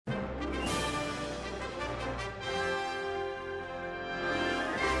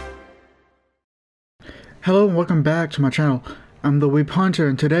Hello and welcome back to my channel. I'm the Weeb Hunter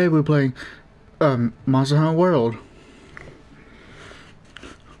and today we're playing Monster Hunter World.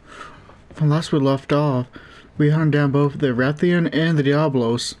 From last we left off, we hunted down both the Rathian and the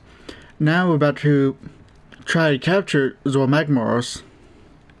Diablos. Now we're about to try to capture Zormagmoros.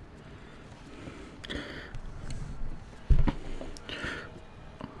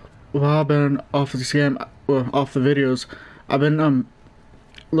 While I've been off this game, off the videos, I've been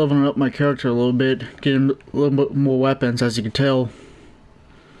leveling up my character a little bit, getting a little bit more weapons, as you can tell.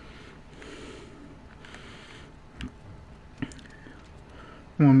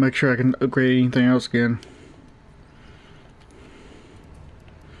 I want to make sure I can upgrade anything else again.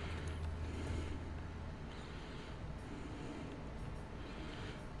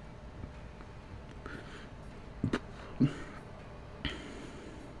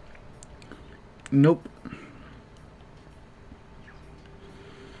 Nope.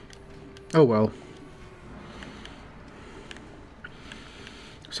 Oh well.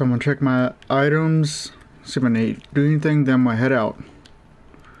 So I'm gonna check my items, see if I need to do anything, then I'm gonna head out.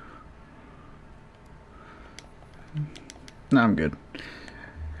 Nah, I'm good.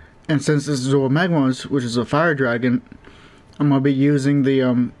 And since this is Zormagmoros, which is a fire dragon, I'm gonna be using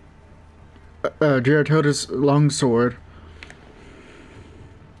the Geratotus longsword.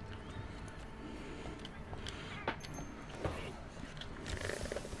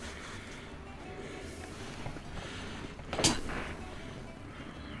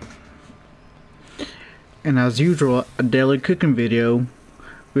 And as usual, a daily cooking video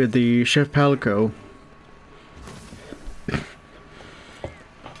with the Chef Palico.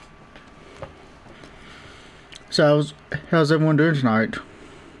 So how's everyone doing tonight?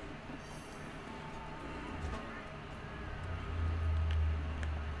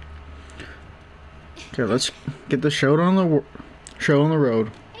 Okay, let's get the show on the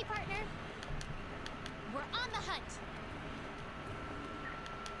road. Hey partner, we're on the hunt.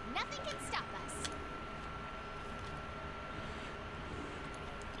 Nothing can stop us.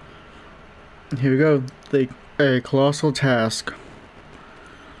 Here we go. A colossal task.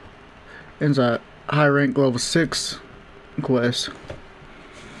 It's a high rank level 6 quest.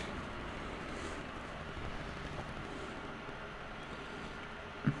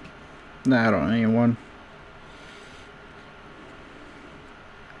 Nah, I don't know anyone.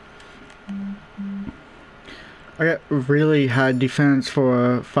 I got really high defense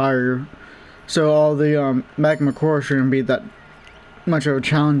for fire, so all the magma core shouldn't be that much of a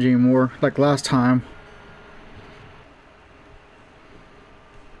challenge anymore, like last time.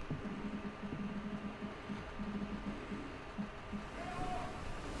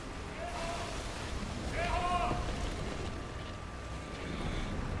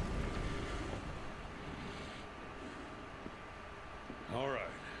 All right.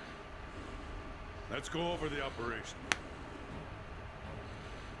 Let's go over the operation.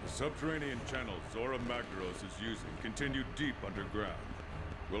 The subterranean channel Zormagmoros is using continue deep underground.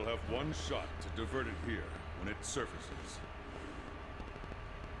 We'll have one shot to divert it here when it surfaces.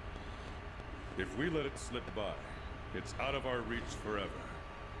 If we let it slip by, it's out of our reach forever.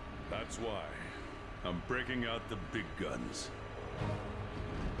 That's why I'm breaking out the big guns.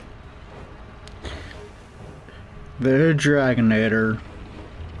 The Dragonator.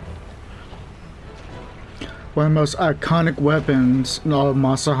 One of the most iconic weapons in all of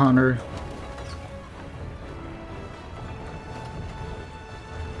Monster Hunter.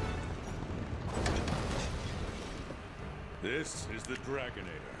 This is the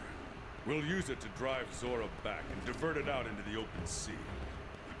Dragonator. We'll use it to drive Zora back and divert it out into the open sea.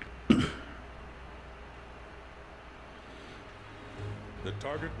 The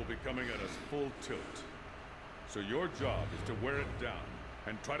target will be coming at us full tilt. So your job is to wear it down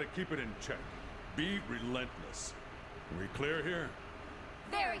and try to keep it in check. Be relentless. Are we clear here?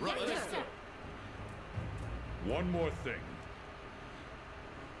 Very good. Yes, sir. One more thing.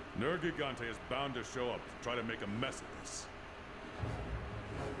 Nergigante is bound to show up to try to make a mess of this.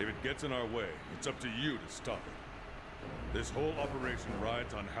 If it gets in our way, it's up to you to stop it. This whole operation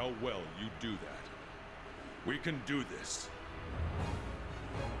rides on how well you do that. We can do this.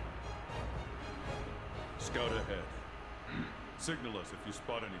 Scout ahead. Signal us if you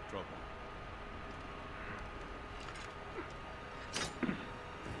spot any trouble.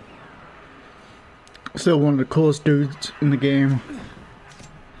 Still one of the coolest dudes in the game.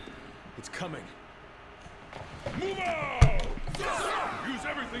 It's coming. Move out! Use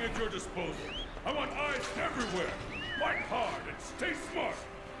everything at your disposal. I want eyes everywhere. Fight hard and stay smart.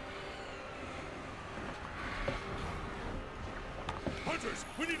 Hunters,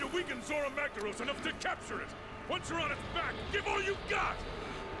 we need to weaken Zormagmoros enough to capture it. Once you're on its back, give all you've got!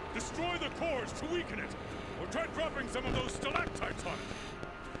 Destroy the cores to weaken it, or try dropping some of those stalactites on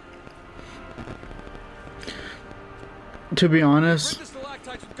it. To be honest, Rid the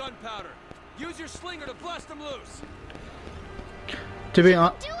stalactites with gunpowder. Use your slinger to blast them loose. to be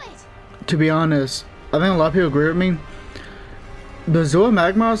Do it! honest, I think a lot of people agree with me. The Zora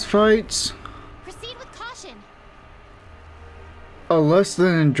Magma's fights Proceed with caution. are less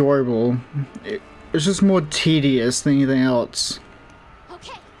than enjoyable. It's just more tedious than anything else.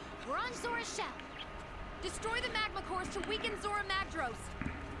 Okay, we're on Zora's shell. Destroy the magma cores to weaken Zora Magdros.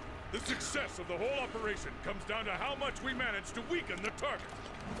 The success of the whole operation comes down to how much we manage to weaken the target.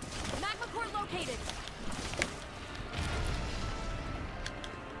 Magma core located.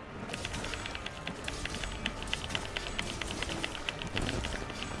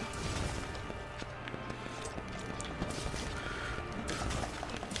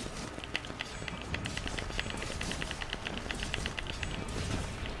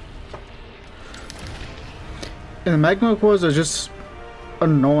 And the magma cores are just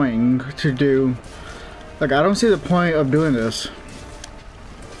annoying to do. Like, I don't see the point of doing this.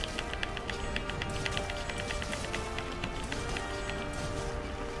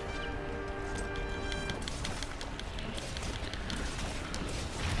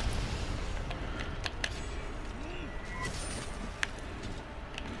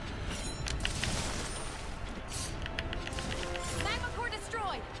 Magma core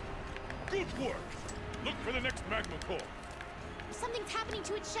destroyed. Good work! Look for the next magma core. Something's happening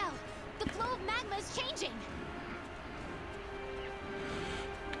to its shell. The flow of magma is changing.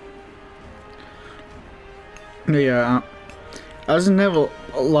 Yeah, I just never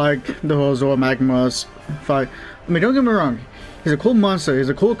liked the whole Zora Magma's fight. I mean, don't get me wrong, he's a cool monster, he's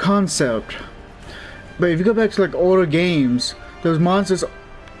a cool concept. But if you go back to like older games, those monsters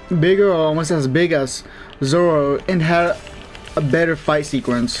bigger or almost as big as Zoro and had a better fight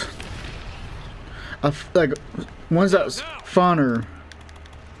sequence. Like ones that's funner.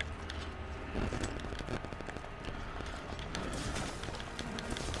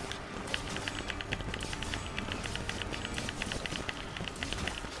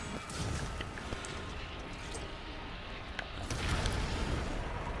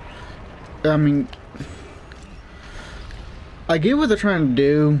 I mean, I get what they're trying to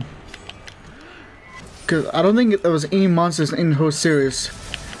do, because I don't think there was any monsters in the whole series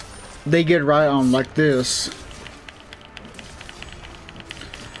they get right on like this.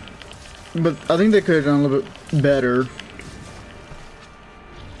 But I think they could have done a little bit better.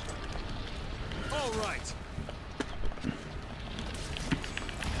 All right.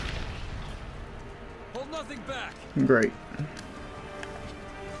 Hold nothing back. Great.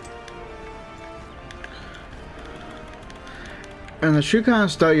 And the shoe kind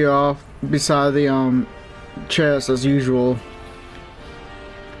of start you off beside the chest as usual.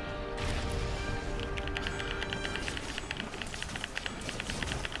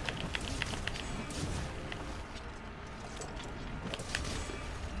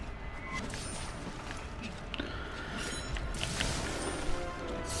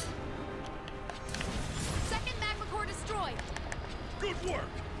 Second magma core destroyed. Good work!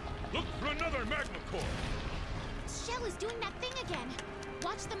 Look for another magma core. Shell is doing that thing again.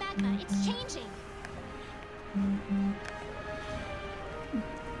 Watch the magma. It's changing.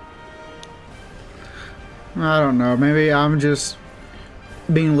 I don't know, maybe I'm just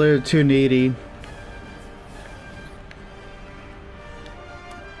being a little too needy.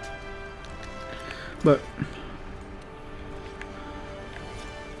 But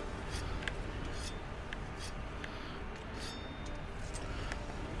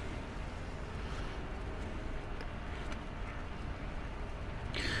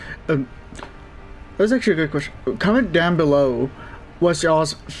that's actually a good question. Comment down below what's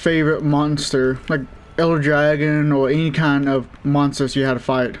y'all's favorite monster, like Elder Dragon or any kind of monsters you had to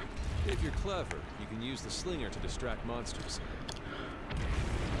fight. If you're clever, you can use the slinger to distract monsters.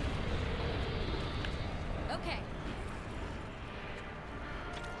 Okay.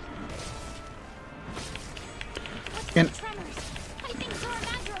 What's And- the tremors? I think Zora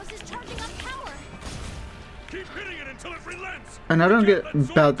Magdros is charging up power. Keep hitting it until it relents. And I don't get Let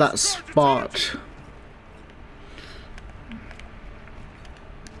Zora about that discharge its spot. energy.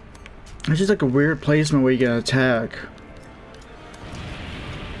 It's just like a weird placement where you can attack.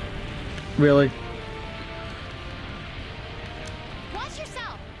 Really? Watch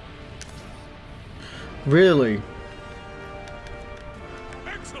yourself. Really?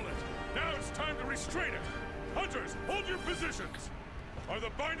 Excellent! Now it's time to restrain it. Hunters, hold your positions. Are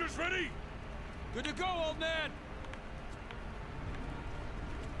the binders ready? Good to go, old man.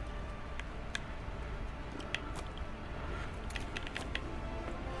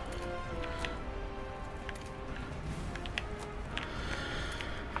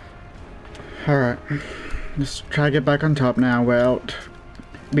 Alright. Let's try to get back on top now without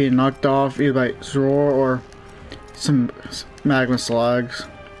being knocked off either by Zor or some magma slugs.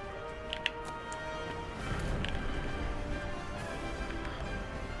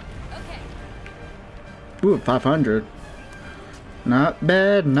 Okay. Ooh, 500. Not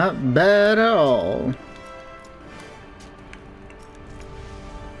bad at all.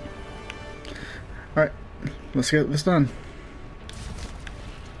 Alright, let's get this done.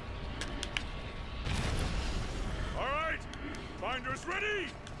 Alright! Finders ready!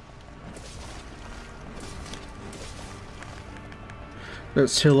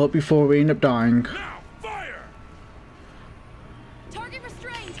 Let's heal up before we end up dying. Now, fire! Target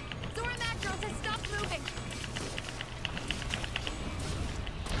restrained. Zora Magdaros has stopped moving.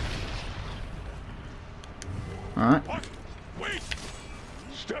 Alright. What? Wait!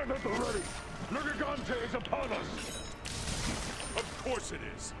 Stand at the ready! Nergigante is upon us! Of course it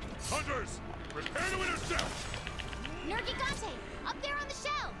is! Hunters, prepare to intercept! Nergigante, up there on the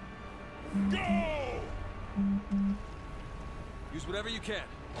shell. Go! Use whatever you can.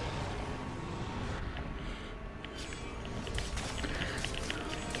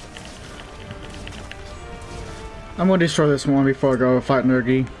 I'm gonna destroy this one before I go fight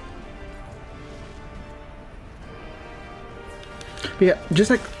Nergi. But yeah, just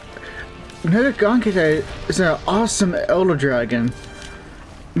like Nergigante is an awesome Elder Dragon.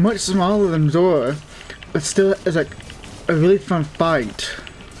 Much smaller than Zora, but still is like a really fun fight.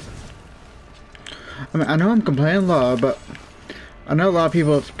 I mean, I know I'm complaining a lot, but I know a lot of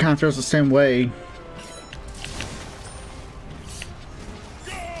people kind of feels the same way.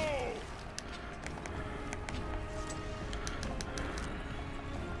 Go!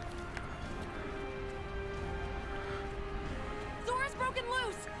 Zora's broken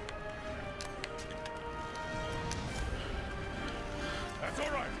loose. That's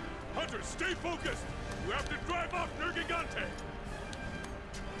all right. Hunters, stay focused. You have to drive off Nergigante.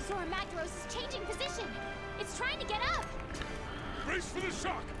 Zora Magdaros is changing position. It's trying to get up. Brace for the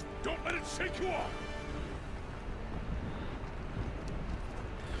shock. Don't let it shake you off.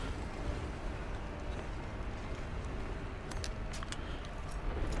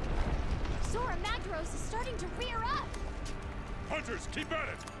 Zora Magdaros is starting to rear up. Hunters, keep at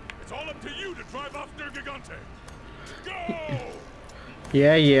it. It's all up to you to drive off Nergigante. Go!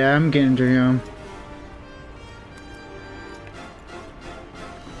 Yeah, I'm getting to him.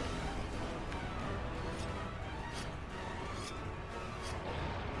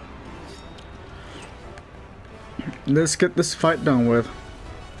 Let's get this fight done with.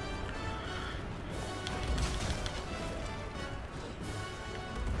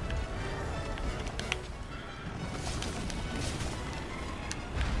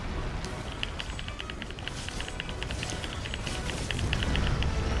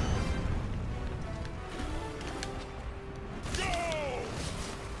 Go!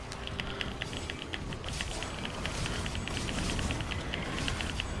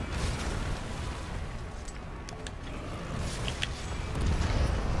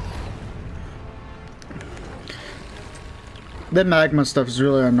 That magma stuff is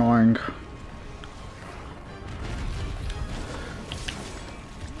really annoying. Keep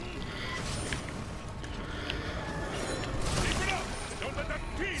it up! Don't let that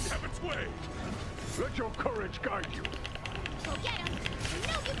fiend have its way! Let your courage guide you. Go get him. You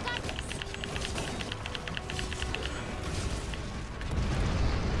know you've got this.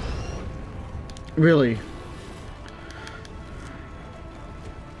 Really.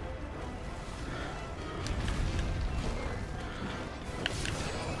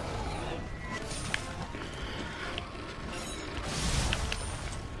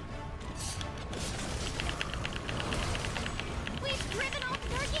 We've driven off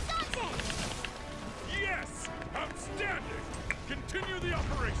Nergigante. Yes! Outstanding! Continue the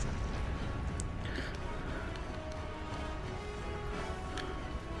operation!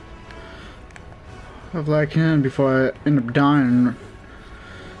 Hopefully I can before I end up dying.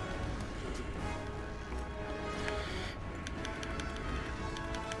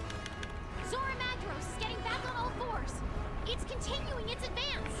 Zora Magdaros is getting back on all fours. It's continuing its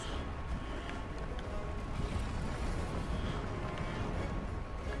advance.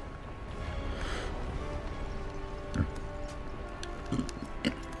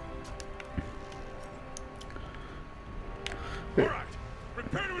 All right!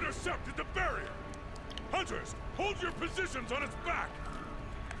 Prepare to intercept at the barrier! Hunters, hold your positions on its back!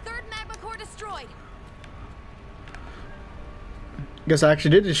 Third magma core destroyed. Guess I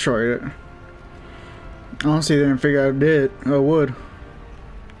actually did destroy it. Honestly, didn't figure I did. I would.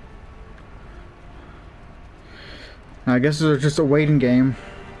 I guess it's just a waiting game.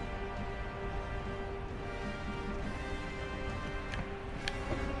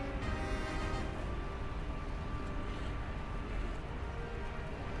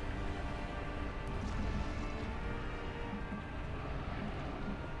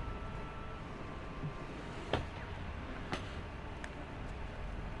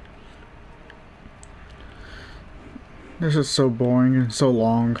 This is so boring and so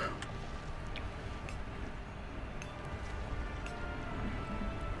long.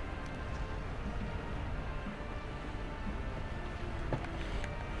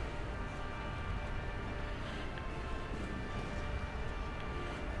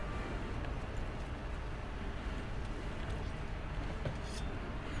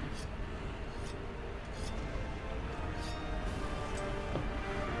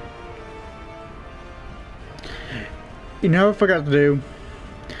 You know what I forgot to do?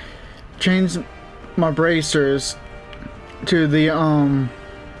 Change my bracers to the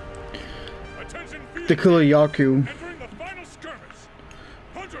Kuliyaku. Entering the final skirmish.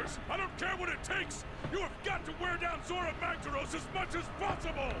 Hunters, I don't care what it takes. You have got to wear down Zora Magdaros as much as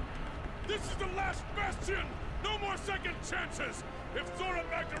possible. This is the last bastion. No more second chances. If Zora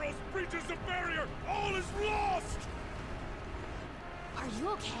Magdaros breaches the barrier, all is lost. Are you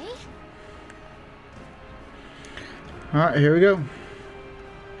okay? Alright, here we go.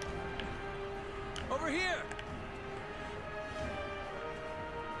 Over here.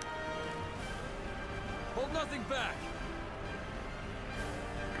 Hold nothing back.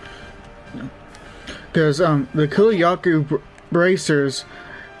 Because the Kuliyaku bracers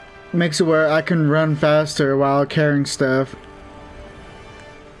makes it where I can run faster while carrying stuff.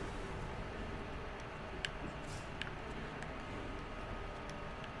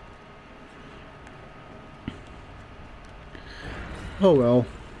 Oh well.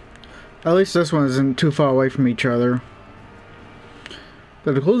 At least this one isn't too far away from each other.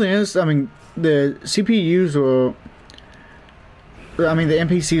 But the cool thing is, I mean, the CPUs will... I mean, the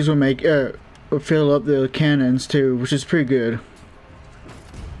NPCs will make... will fill up the cannons too, which is pretty good.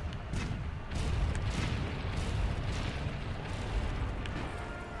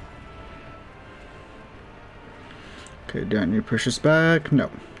 Okay, do I need to push this back?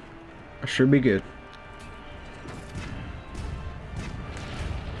 No. I should be good.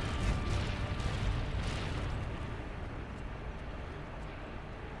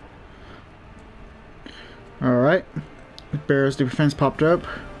 Alright. Barrow's defense popped up.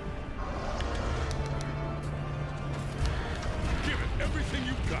 Give it everything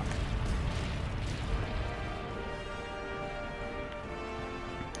you've got.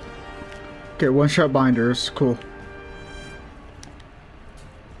 Okay, one-shot binders. Cool.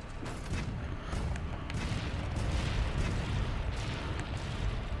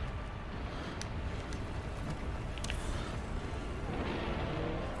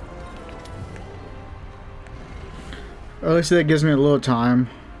 At least that gives me a little time.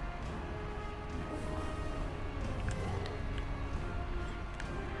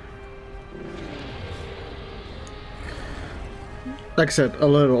 Like I said, a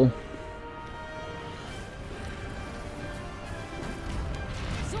little.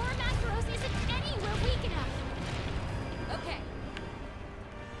 Zora Magdaros isn't anywhere weak enough. Okay.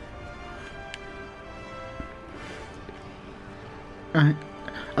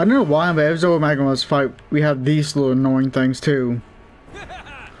 I don't know why, but every Zora Magdaros fight, we have these little annoying things too.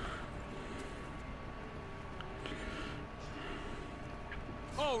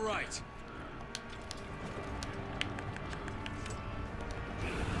 All right.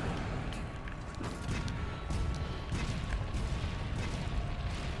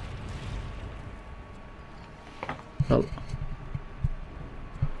 Oh.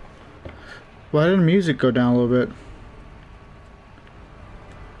 Why did the music go down a little bit?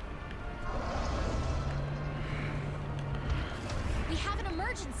 We have an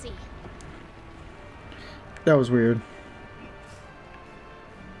emergency. That was weird.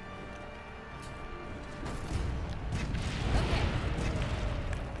 Okay.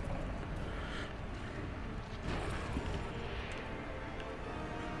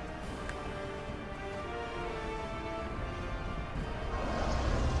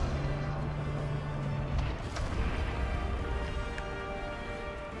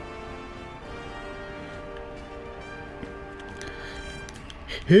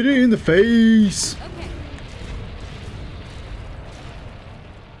 Hit it in the face! Okay.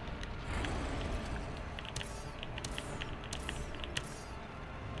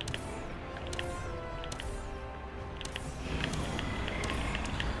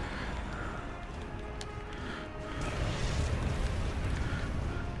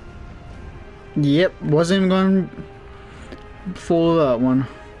 Yep, wasn't even going for that one.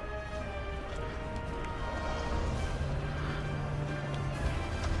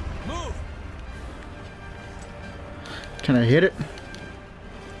 Move. Can I hit it?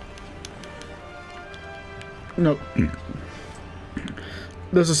 No.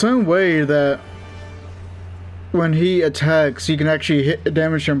 There's a certain way that when he attacks, you can actually hit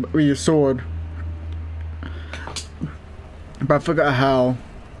damage him with your sword. But I forgot how.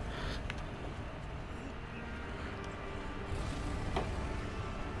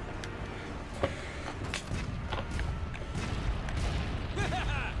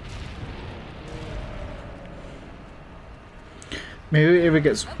 Maybe if it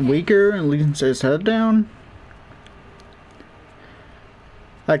gets weaker and leans his head down?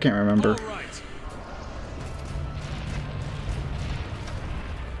 I can't remember. All right.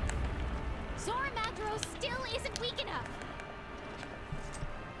 Zora Magdaros still isn't weak enough.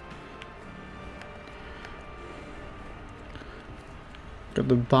 Got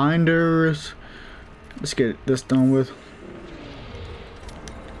the binders. Let's get this done with.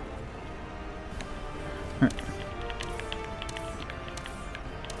 Alright.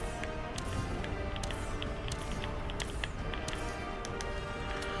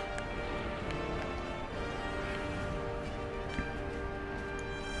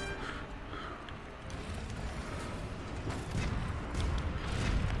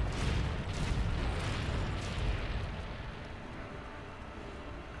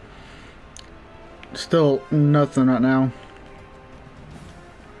 Still nothing right now.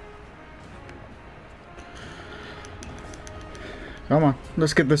 Come on,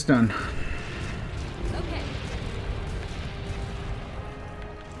 let's get this done. Okay.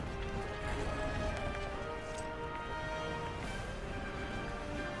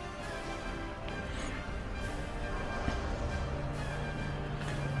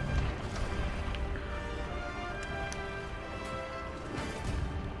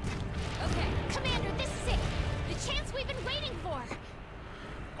 Okay, Commander, this is it. The chance we've been waiting for.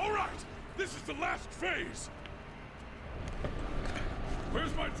 All right, this is the last phase.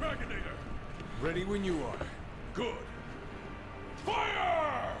 Where's my dragonator? Ready when you are. Good.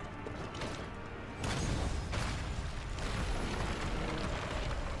 Fire!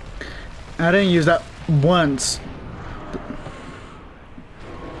 I didn't use that once.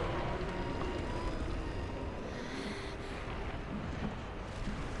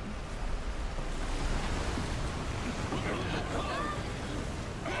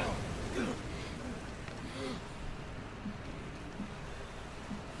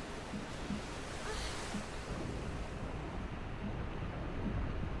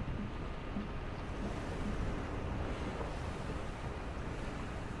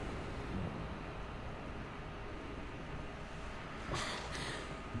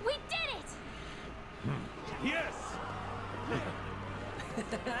 We did it! Yes!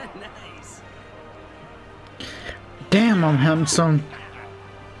 Nice. Damn, I'm having some.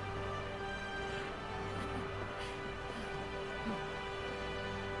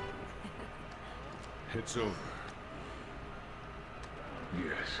 It's over.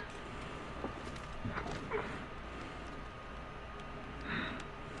 Yes.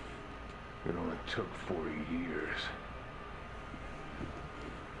 It only took 40 years.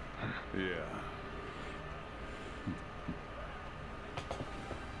 Yeah.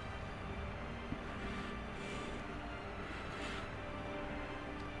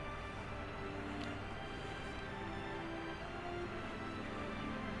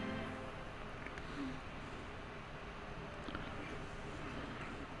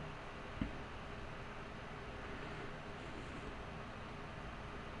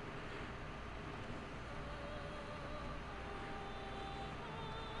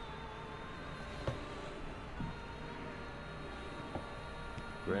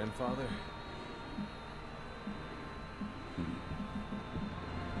 Grandfather?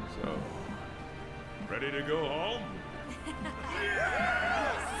 So, ready to go home?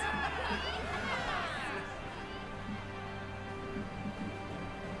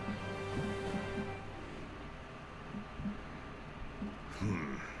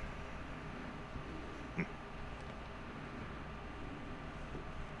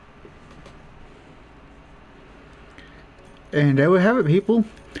 And there we have it, people.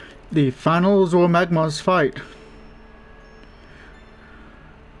 The final Zora Magma's fight.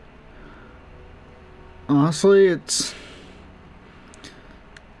 Honestly, it's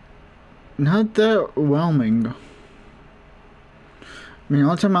not that overwhelming. I mean, the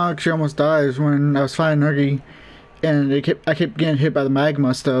only time I actually almost died is when I was fighting Nuggy, and I kept getting hit by the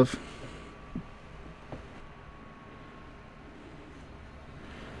magma stuff.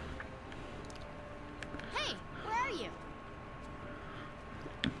 Hey, where are you?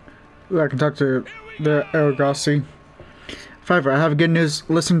 Ooh, I can talk to the Aragossi. However, I have good news.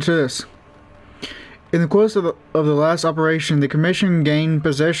 Listen to this. In the course of the last operation, the Commission gained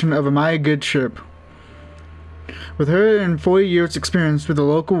possession of a mighty good ship. With her and 40 years' experience with the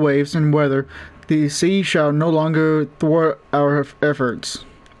local waves and weather, the sea shall no longer thwart our efforts.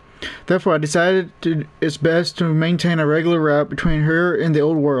 Therefore, I decided it's best to maintain a regular route between her and the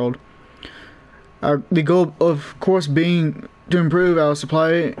old world. The goal, of course, being to improve our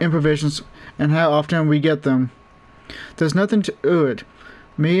supply and provisions and how often we get them. There's nothing to it.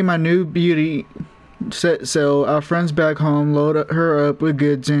 Me and my new beauty set sail our friends back home, load her up with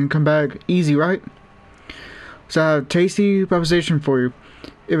goods, and come back easy, right? So I have a tasty proposition for you.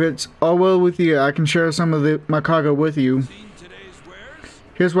 If it's all well with you, I can share some of my cargo with you.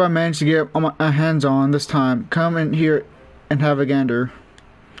 Here's what I managed to get my hands on this time. Come in here and have a gander.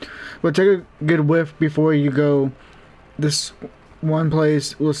 But take a good whiff before you go. This one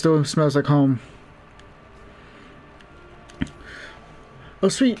place will still smells like home. Oh,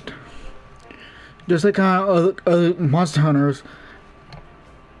 sweet. Just like kind of other monster hunters,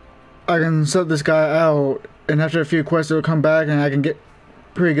 I can set this guy out, and after a few quests, he'll come back, and I can get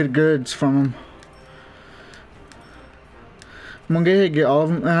pretty good goods from him. I'm gonna go ahead and get all of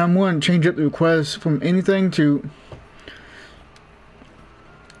them, and I'm going to change up the requests from anything to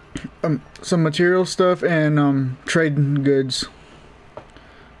some material stuff and trading goods.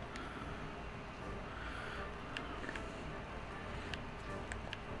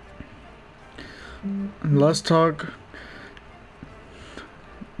 Let's talk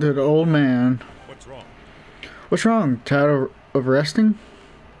to the old man. What's wrong? What's wrong? Tired of resting?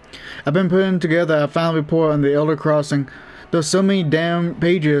 I've been putting together a final report on the Elder Crossing. There's so many damn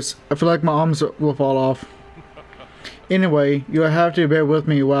pages, I feel like my arms will fall off. Anyway, you'll have to bear with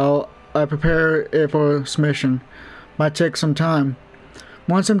me while I prepare it for submission. Might take some time.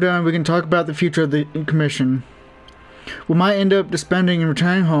 Once I'm done, we can talk about the future of the commission. We might end up disbanding and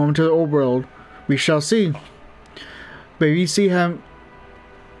returning home to the old world. We shall see. But if you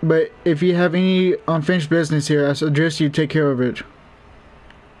have any unfinished business here, I suggest you take care of it.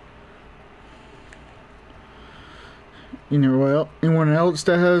 Anyone else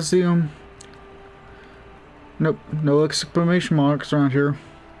that has the Nope, no exclamation marks around here.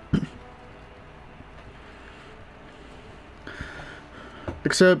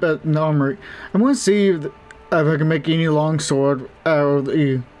 Except at the armory. I'm gonna see if I can make any longsword out of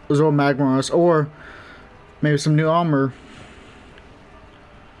the Zor Magmaros, or maybe some new armor.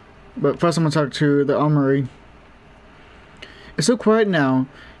 But first I'm gonna talk to the armory. It's so quiet now,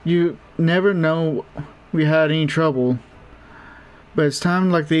 you never know we had any trouble. But it's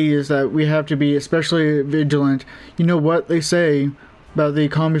times like these that we have to be especially vigilant. You know what they say about the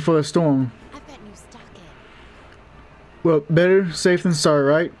calm before a storm. I bet you stuck it. Well, better safe than sorry,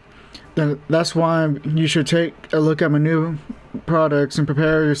 right? Then that's why you should take a look at my new products and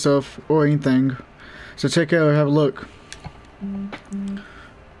prepare yourself or anything. So take care and have a look.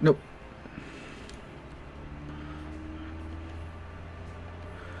 Nope.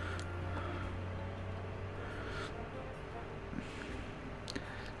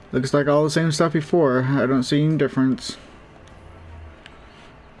 Looks like all the same stuff before. I don't see any difference.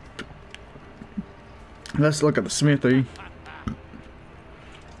 Let's look at the smithy.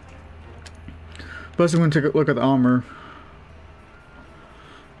 Plus, I'm going to take a look at the armor.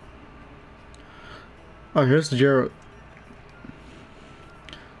 Oh, here's the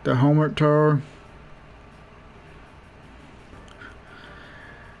homework tower.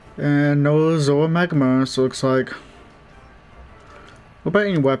 And no Zor Magmaros, looks like. What about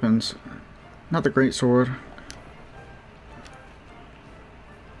any weapons? Not the great sword.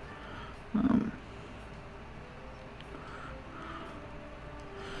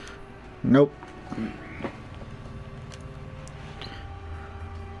 Nope.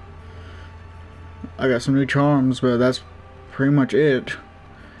 I got some new charms, but that's pretty much it.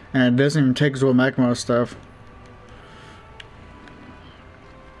 And it doesn't even take Zor Magmaros stuff.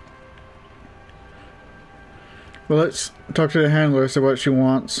 Well, let's talk to the handler, see what she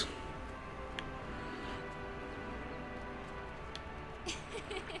wants.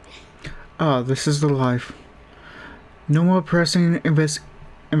 Ah, this is the life. No more pressing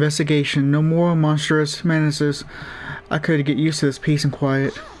investigation, no more monstrous menaces. I could get used to this peace and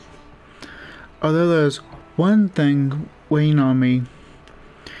quiet. Although there's one thing weighing on me.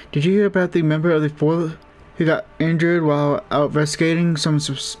 Did you hear about the member of the Fourth who got injured while out investigating some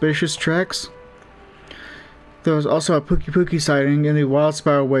suspicious tracks? There was also a Pookie sighting in the Wild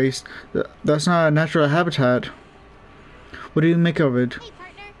Spiral Waste. That's not a natural habitat. What do you make of it? Hey,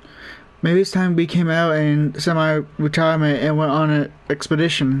 partner. Maybe it's time we came out in semi-retirement and went on an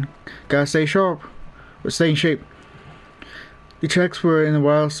expedition. Gotta stay sharp. Or stay in shape. The tracks were in the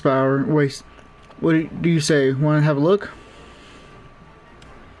Wild Spiral Waste. What do you say? Want to have a look?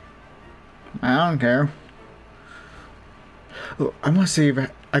 I don't care. Oh, I want to see if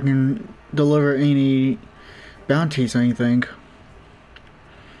I can deliver any bounties or anything.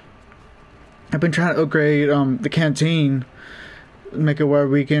 I've been trying to upgrade the canteen, make it where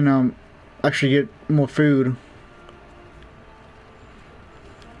we can actually get more food.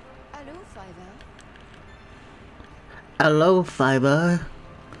 Hello, Fiver. Hello, Fiber.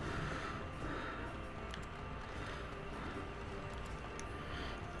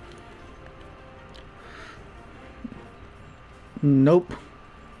 Nope.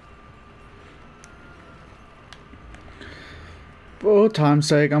 For old time's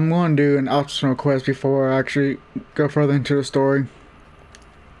sake, I'm going to do an optional quest before I actually go further into the story.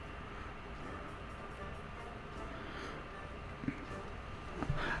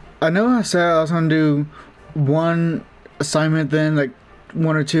 I know I said I was going to do one assignment then, like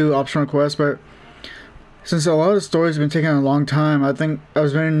one or two optional quests, but since a lot of the stories have been taking a long time, I think I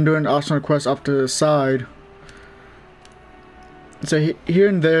was been doing optional quests off to the side. So here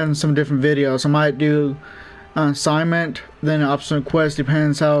and there in some different videos, I might do an assignment, then an optional quest,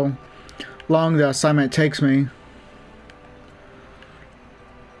 depends how long the assignment takes me.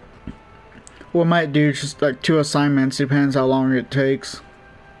 Or I might do just like 2 assignments, depends how long it takes.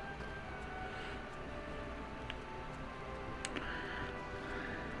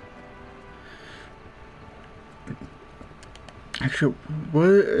 Actually, what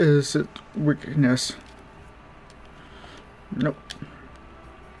is it? Weakness? Nope.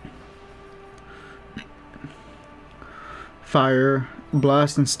 Fire,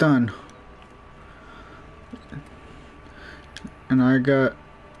 blast, and stun. And I got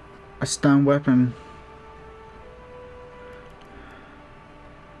a stun weapon.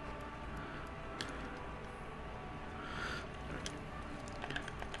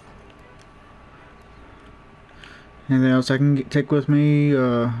 Anything else I can take with me?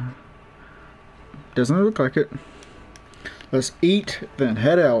 Doesn't look like it. Let's eat, then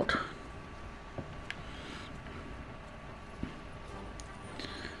head out.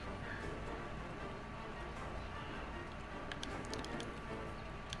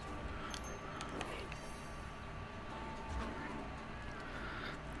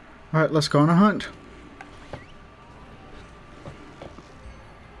 Alright, let's go on a hunt.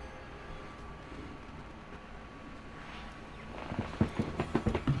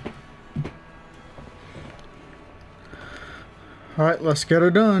 Alright, let's get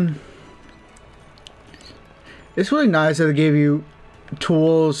her done. It's really nice that they gave you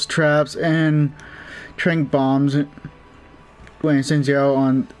tools, traps, and trank bombs when it sends you out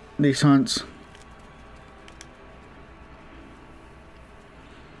on these hunts.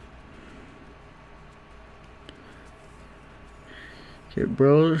 Okay,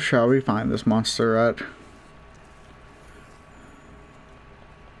 bro, shall we find this monster at?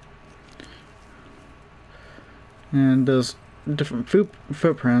 And there's different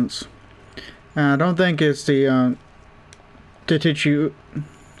footprints. And I don't think it's the to teach you.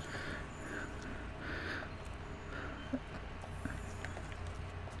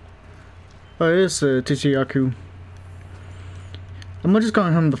 Oh, it is the Tichiyaku. I'm just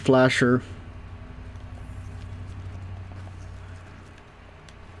calling him the Flasher.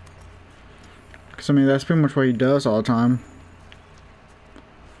 Because, I mean, that's pretty much what he does all the time.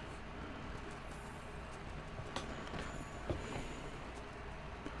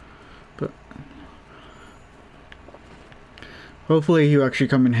 But hopefully he'll actually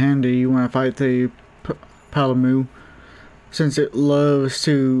come in handy when I fight the Palamu, since it loves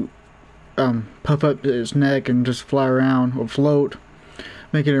to puff up its neck and just fly around or float,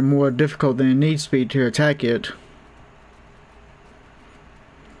 making it more difficult than it needs to be to attack it.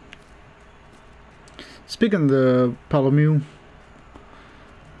 Speaking of the Palamu,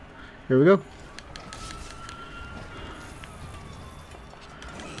 here we go.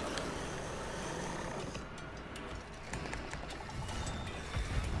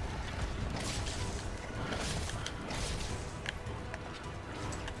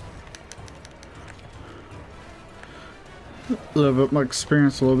 A little bit more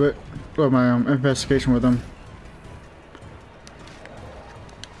experience, a little bit of my investigation with them.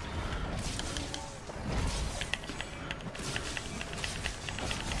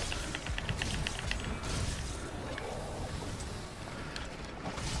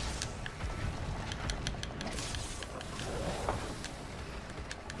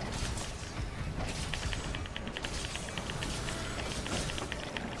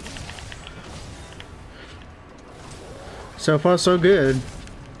 So far, so good.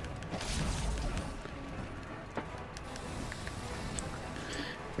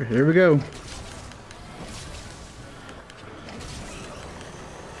 Here we go.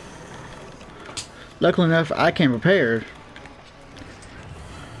 Luckily enough, I came prepared.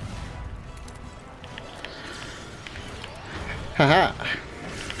 Haha.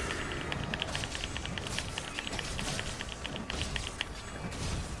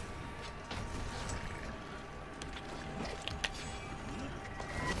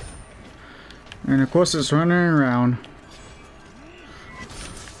 And of course it's running around.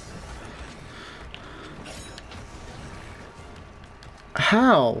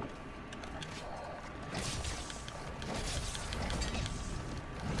 How?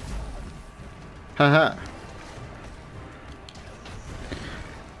 Haha.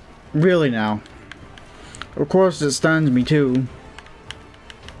 Really now? Of course it stuns me too.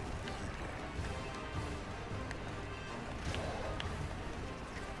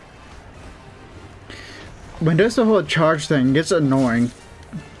 When does the whole charge thing, it gets annoying.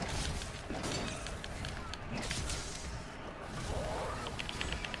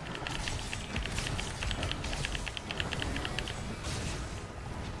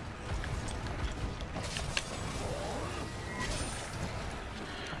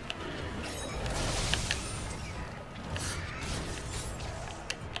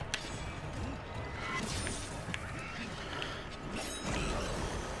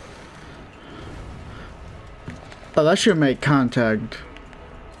 Oh, that should make contact.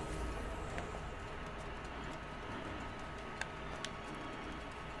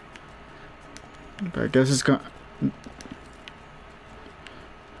 But I guess it's gonna...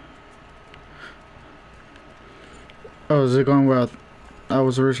 Oh, is it going where I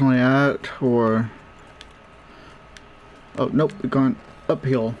was originally at, or... Oh, nope, we're going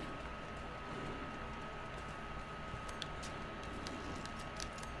uphill.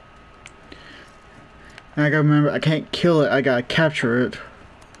 And I gotta remember, I can't kill it, I gotta capture it.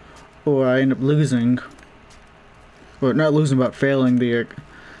 Or I end up losing. Well, not losing, but failing the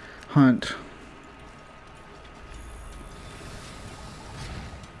hunt.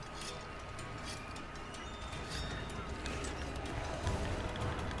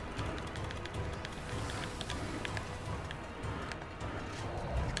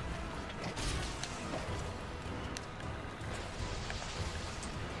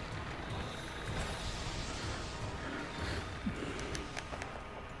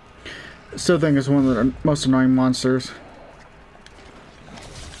 Still think it's one of the most annoying monsters.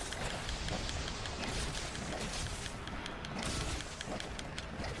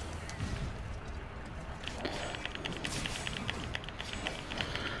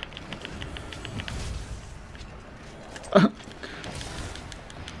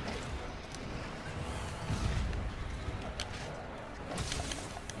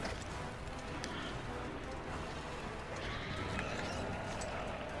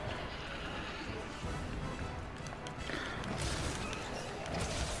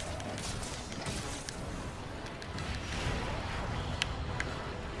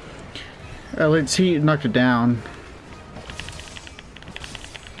 At least he knocked it down.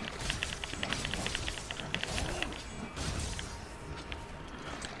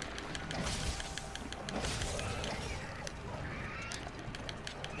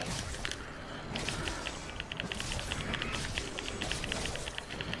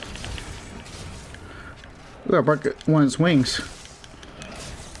 Ooh, I broke one of its wings.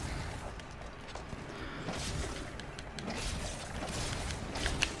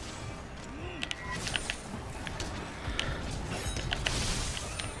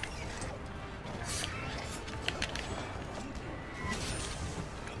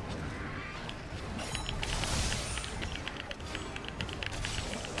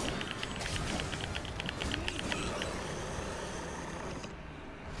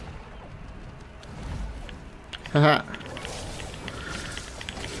 Haha.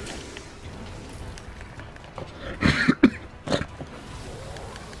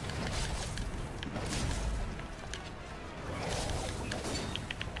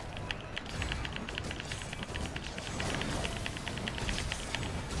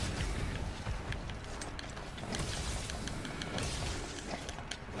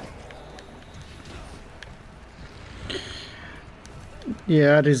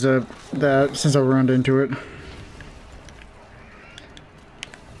 Yeah, I deserve that since I run into it.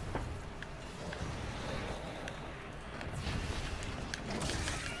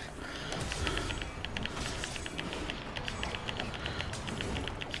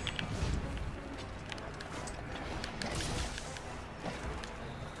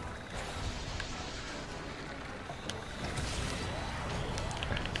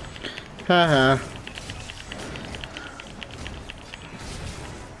 Haha.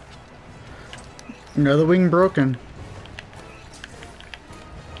 Another wing broken.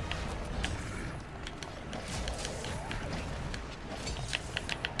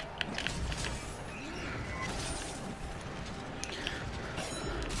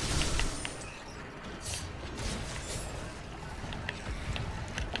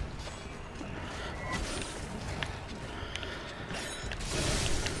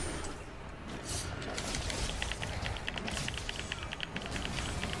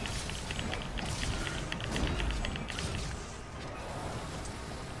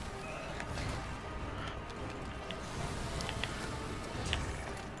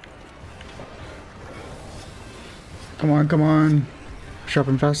 Come on, come on.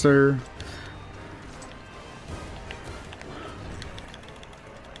 Sharpen faster.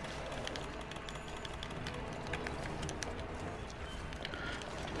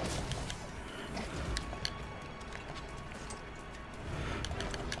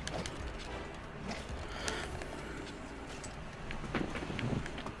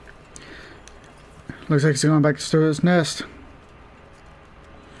 Looks like he's going back to his nest.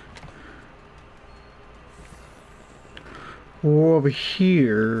 Over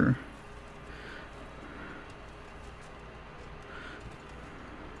here.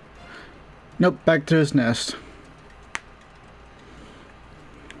 Nope, back to his nest.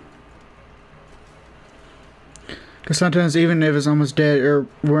 Because sometimes even if it's almost dead, it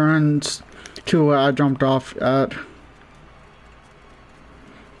runs to where I jumped off at.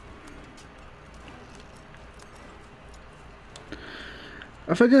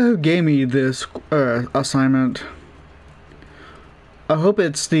 I forget who gave me this assignment. I hope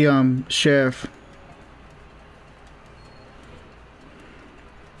it's the chef.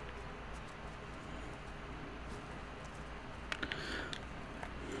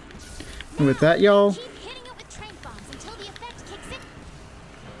 And with that, y'all,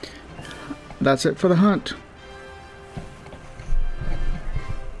 that's it for the hunt.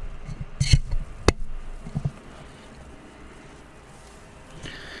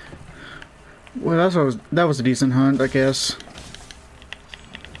 Well, that was a decent hunt, I guess.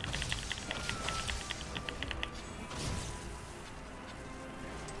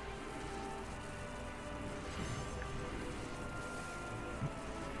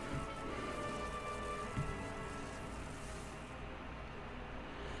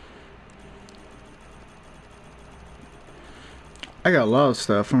 I got a lot of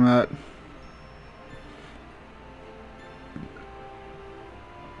stuff from that.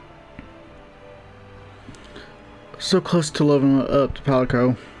 So close to leveling up to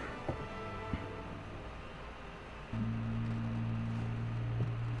Palico.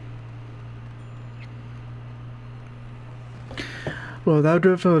 Well, that'll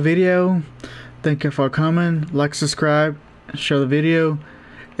do it for the video. Thank you for coming. Like, subscribe, share the video,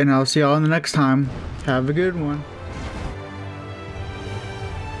 and I'll see y'all in the next time. Have a good one.